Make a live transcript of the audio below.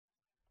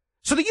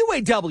So the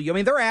UAW, I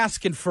mean, they're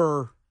asking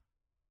for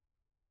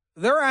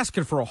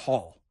a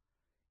haul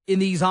in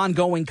these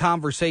ongoing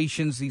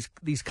conversations,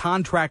 these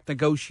contract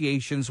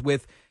negotiations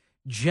with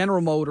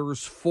General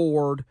Motors,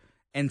 Ford,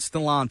 and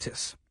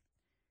Stellantis.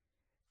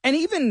 And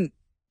even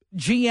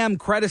GM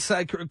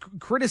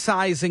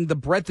criticizing the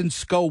breadth and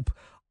scope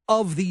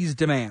of these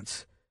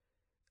demands.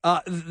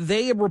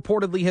 They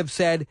reportedly have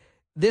said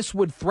this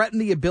would threaten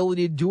the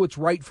ability to do what's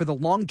right for the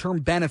long-term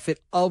benefit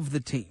of the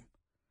team.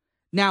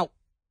 Now,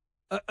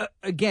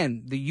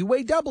 again, the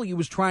UAW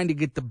was trying to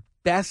get the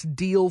best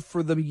deal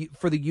for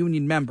the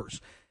union members.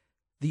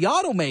 The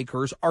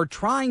automakers are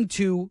trying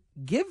to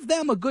give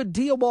them a good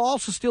deal while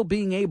also still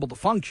being able to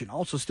function,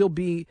 also still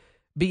be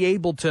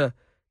able to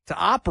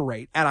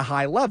operate at a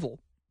high level.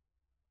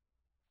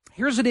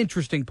 Here's an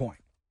interesting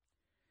point.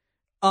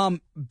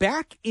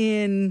 Back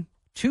in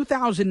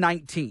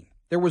 2019,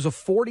 there was a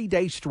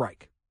 40-day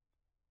strike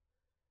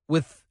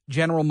with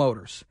General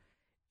Motors.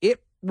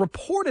 It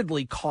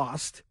reportedly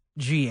cost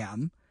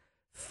GM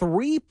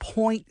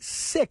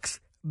 $3.6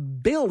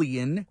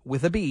 billion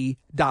with a B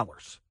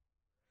dollars.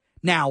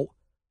 Now,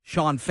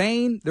 Sean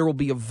Fain, there will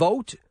be a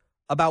vote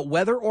about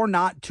whether or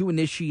not to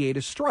initiate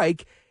a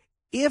strike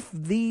if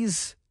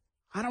these,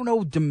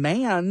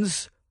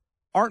 demands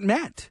aren't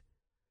met.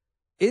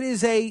 It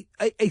is a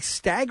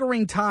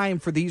staggering time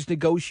for these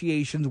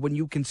negotiations when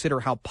you consider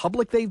how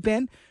public they've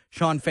been.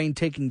 Sean Fain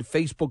taking to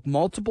Facebook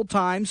multiple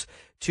times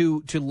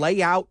to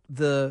lay out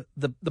the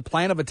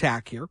plan of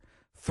attack here,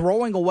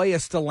 throwing away a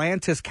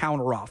Stellantis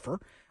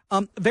counteroffer,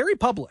 very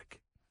public.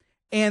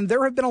 And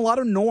there have been a lot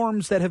of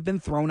norms that have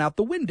been thrown out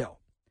the window.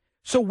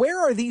 So where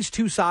are these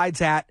two sides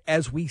at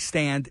as we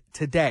stand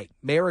today?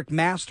 Marick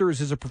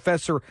Masters is a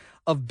professor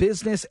of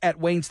business at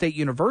Wayne State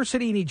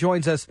University, and he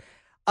joins us.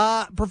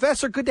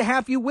 Professor, good to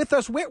have you with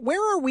us.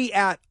 Where are we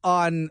at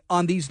on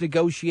these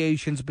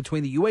negotiations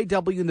between the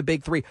UAW and the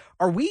Big Three?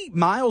 Are we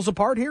miles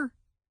apart here?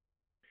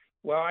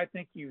 Well, I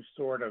think you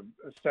sort of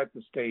set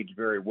the stage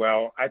very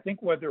well. I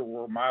think whether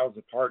we're miles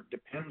apart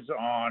depends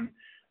on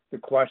the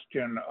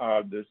question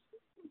of the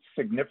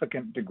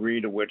significant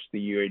degree to which the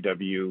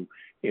UAW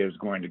is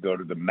going to go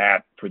to the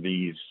mat for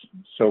these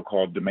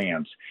so-called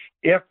demands.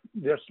 If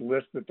this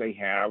list that they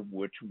have,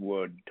 which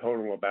would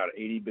total about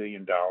 $80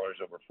 billion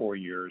over 4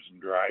 years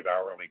and drive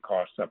hourly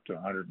costs up to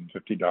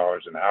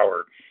 $150 an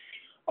hour,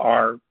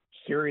 are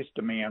serious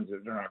demands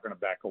that they're not going to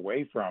back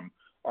away from,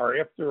 or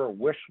if they're a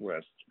wish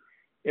list.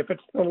 If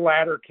it's the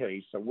latter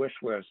case, a wish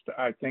list,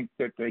 I think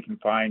that they can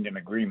find an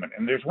agreement.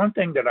 And there's one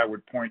thing that I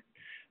would point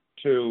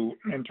to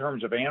in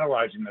terms of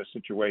analyzing the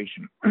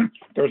situation.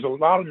 There's a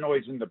lot of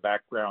noise in the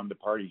background. The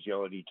parties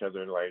yell at each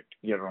other, like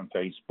get on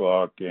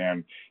Facebook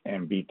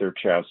and beat their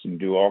chests and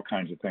do all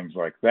kinds of things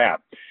like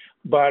that.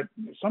 But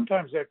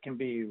sometimes that can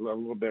be a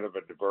little bit of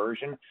a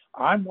diversion.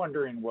 I'm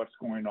wondering what's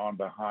going on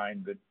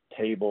behind the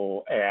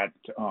table at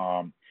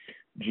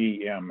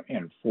GM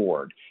and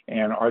Ford,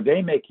 and are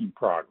they making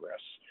progress?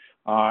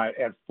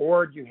 At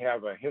Ford, you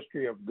have a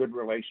history of good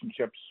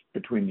relationships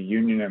between the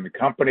union and the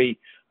company,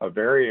 a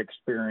very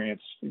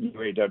experienced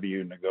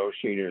UAW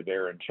negotiator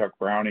there in Chuck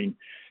Browning.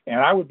 And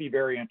I would be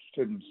very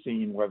interested in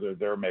seeing whether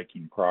they're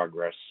making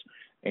progress.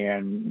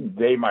 And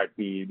they might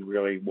be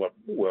really what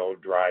will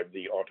drive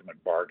the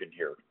ultimate bargain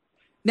here.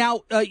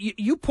 Now,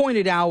 you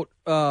pointed out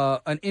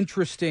an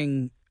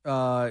interesting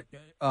kind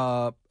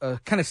of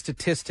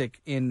statistic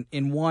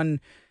in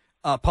one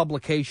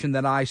publication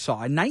that I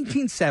saw. In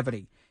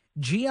 1970,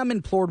 GM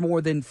employed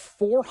more than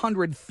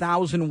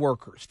 400,000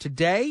 workers.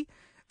 Today,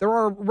 there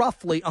are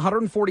roughly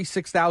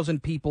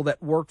 146,000 people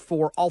that work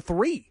for all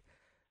three,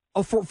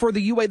 for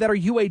the UA that are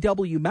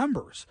UAW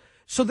members.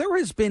 So there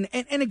has been,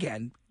 and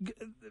again,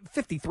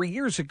 53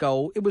 years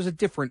ago, it was a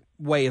different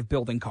way of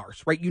building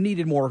cars, right? You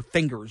needed more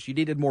fingers, you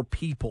needed more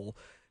people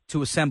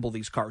to assemble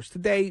these cars.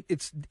 Today,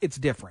 it's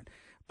different.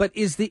 But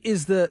is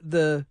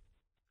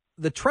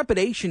the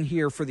trepidation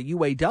here for the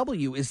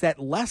UAW is that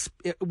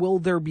will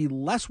there be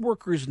less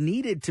workers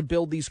needed to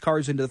build these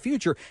cars into the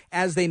future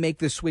as they make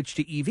this switch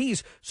to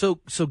EVs? So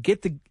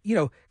get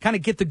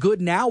get the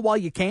good now while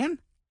you can?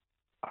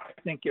 I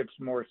think it's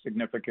more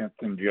significant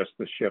than just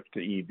the shift to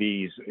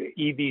EVs.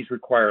 EVs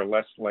require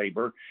less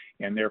labor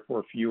and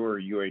therefore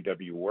fewer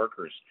UAW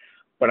workers.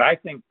 But I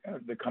think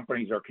the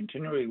companies are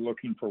continually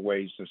looking for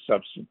ways to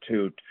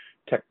substitute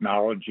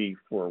technology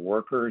for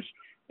workers,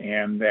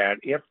 and that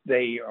if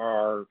they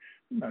are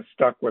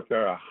stuck with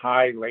a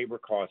high labor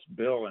cost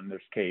bill in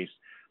this case,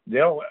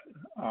 they'll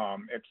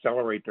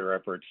accelerate their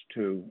efforts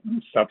to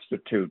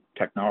substitute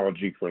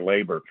technology for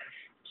labor.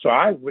 So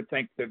I would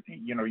think that,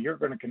 you're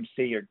going to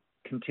see a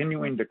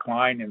continuing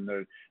decline in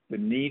the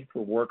need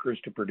for workers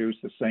to produce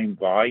the same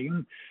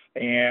volume.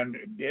 And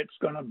it's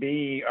going to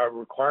be a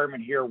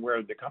requirement here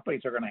where the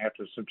companies are going to have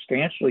to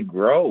substantially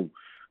grow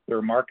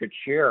their market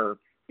share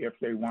if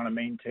they want to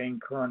maintain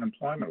current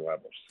employment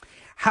levels.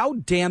 How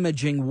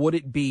damaging would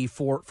it be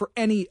for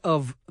any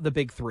of the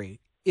big three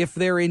if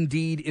there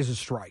indeed is a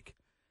strike?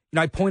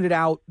 I pointed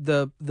out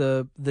the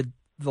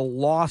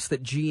loss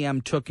that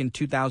GM took in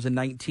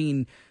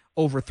 2019,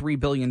 over $3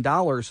 billion.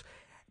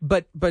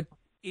 But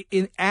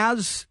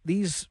as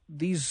these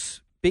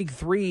big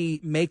three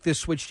make this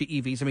switch to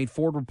EVs, I mean,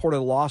 Ford reported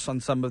a loss on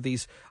some of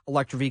these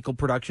electric vehicle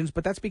productions,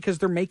 but that's because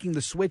they're making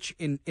the switch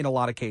in a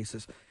lot of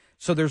cases.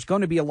 So there's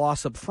going to be a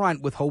loss up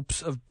front with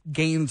hopes of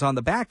gains on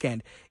the back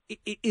end.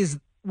 Is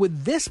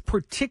with this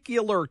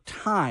particular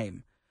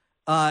time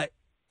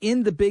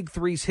in the big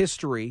three's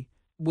history,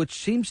 which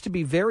seems to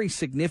be very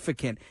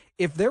significant,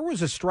 if there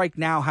was a strike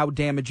now, how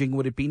damaging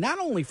would it be, not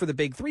only for the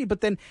big three,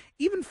 but then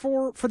even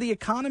for the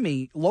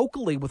economy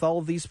locally with all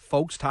of these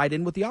folks tied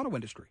in with the auto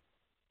industry?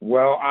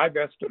 Well, I've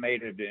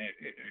estimated,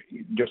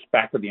 just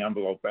back of the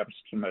envelope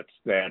estimates,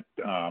 that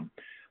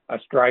a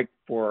strike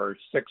for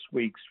 6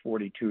 weeks,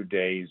 42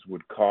 days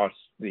would cost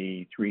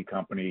the three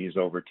companies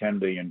over $10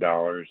 billion in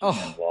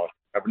lost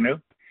revenue,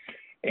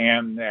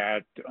 and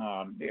that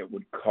it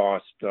would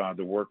cost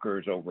the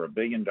workers over $1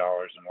 billion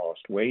in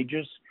lost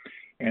wages,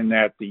 and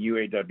that the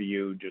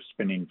UAW, just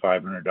spending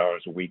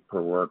 $500 a week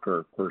per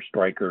worker, per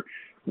striker,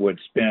 would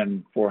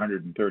spend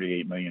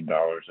 $438 million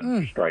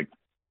in strike.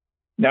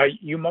 Now,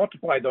 you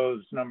multiply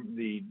those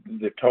the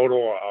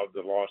total of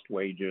the lost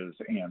wages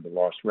and the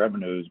lost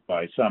revenues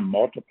by some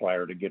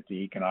multiplier to get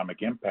the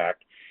economic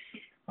impact.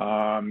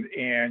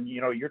 And,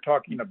 you're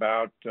talking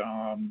about,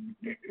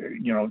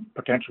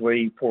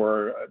 potentially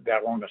for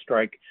that long a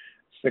strike,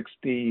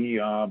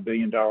 $60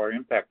 billion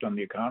impact on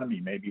the economy,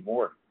 maybe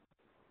more.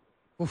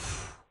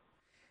 Oof.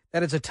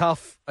 That is a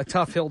tough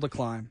hill to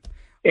climb.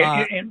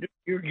 And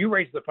you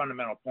raised the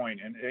fundamental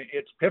point, and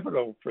it's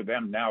pivotal for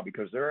them now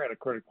because they're at a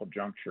critical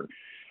juncture.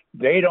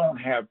 They don't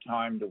have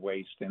time to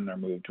waste in their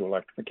move to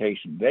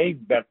electrification. They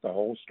bet the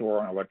whole store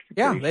on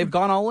electrification. Yeah, they've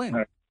gone all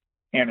in.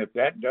 And if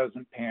that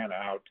doesn't pan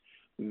out,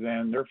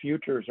 then their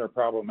futures are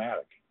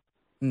problematic.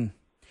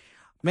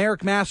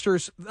 Marick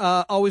Masters,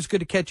 always good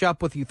to catch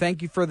up with you.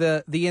 Thank you for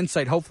the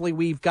insight. Hopefully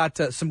we've got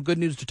some good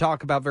news to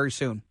talk about very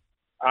soon.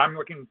 I'm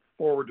looking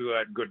forward to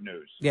that good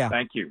news. Yeah.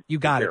 Thank you. You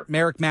got it.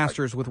 Marick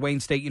Masters with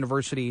Wayne State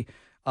University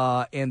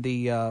and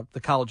the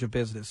College of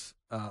Business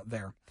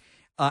there.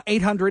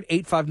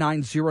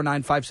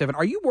 800-859-0957.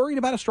 Are you worried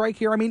about a strike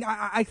here? I mean,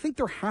 I think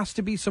there has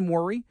to be some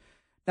worry.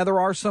 Now, there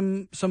are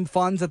some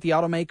funds that the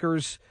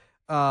automakers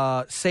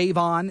save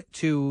on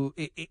to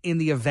in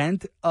the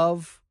event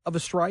of a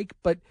strike,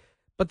 but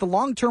the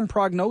long-term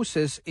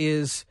prognosis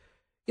is,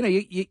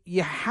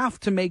 you have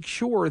to make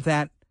sure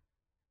that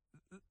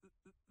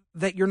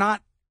you're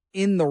not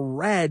in the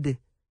red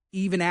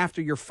even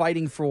after you're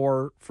fighting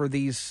for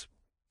these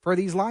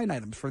line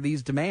items, for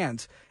these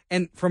demands.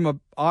 And from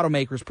an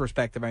automaker's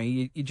perspective, I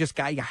mean, you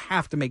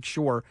have to make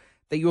sure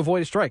that you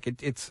avoid a strike.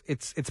 It's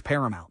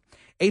paramount.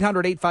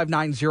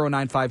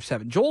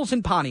 800-859-0957. Joel's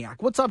in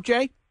Pontiac. What's up,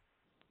 Jay?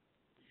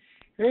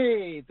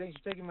 Hey, thanks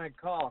for taking my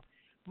call.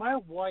 My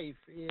wife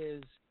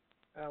is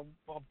a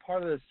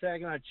part of the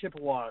Saginaw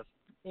Chippewas,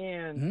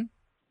 and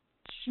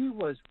she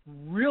was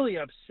really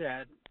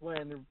upset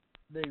when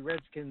the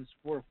Redskins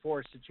were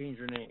forced to change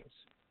their names.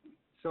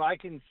 So I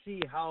can see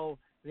how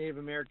Native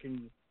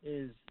American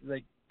is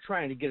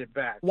trying to get it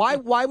back. Why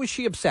was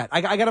she upset?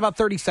 I got about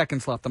 30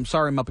 seconds left. I'm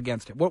sorry I'm up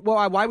against it.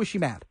 Why was she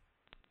mad?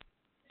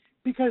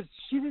 Because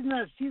she did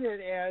not see that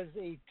as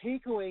a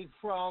takeaway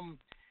from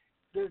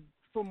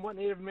what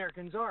Native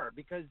Americans are,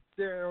 because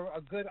they're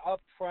a good,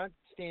 upfront,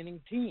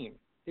 standing team.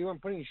 They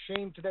weren't putting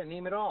shame to that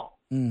name at all.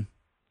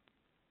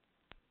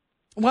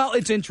 Well,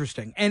 it's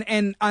interesting,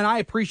 and I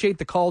appreciate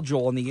the call,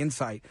 Joel, and the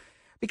insight,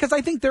 because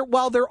I think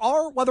while there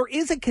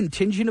is a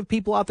contingent of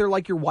people out there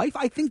like your wife,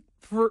 I think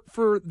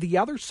for the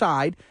other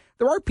side,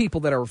 there are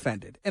people that are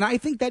offended, and I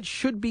think that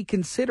should be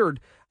considered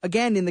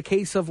again in the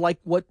case of like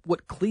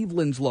what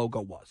Cleveland's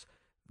logo was.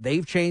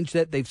 They've changed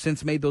it. They've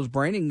since made those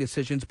branding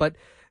decisions, but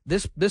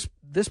this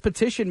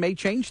petition may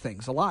change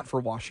things a lot for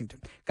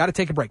Washington. Got to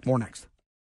take a break. More next.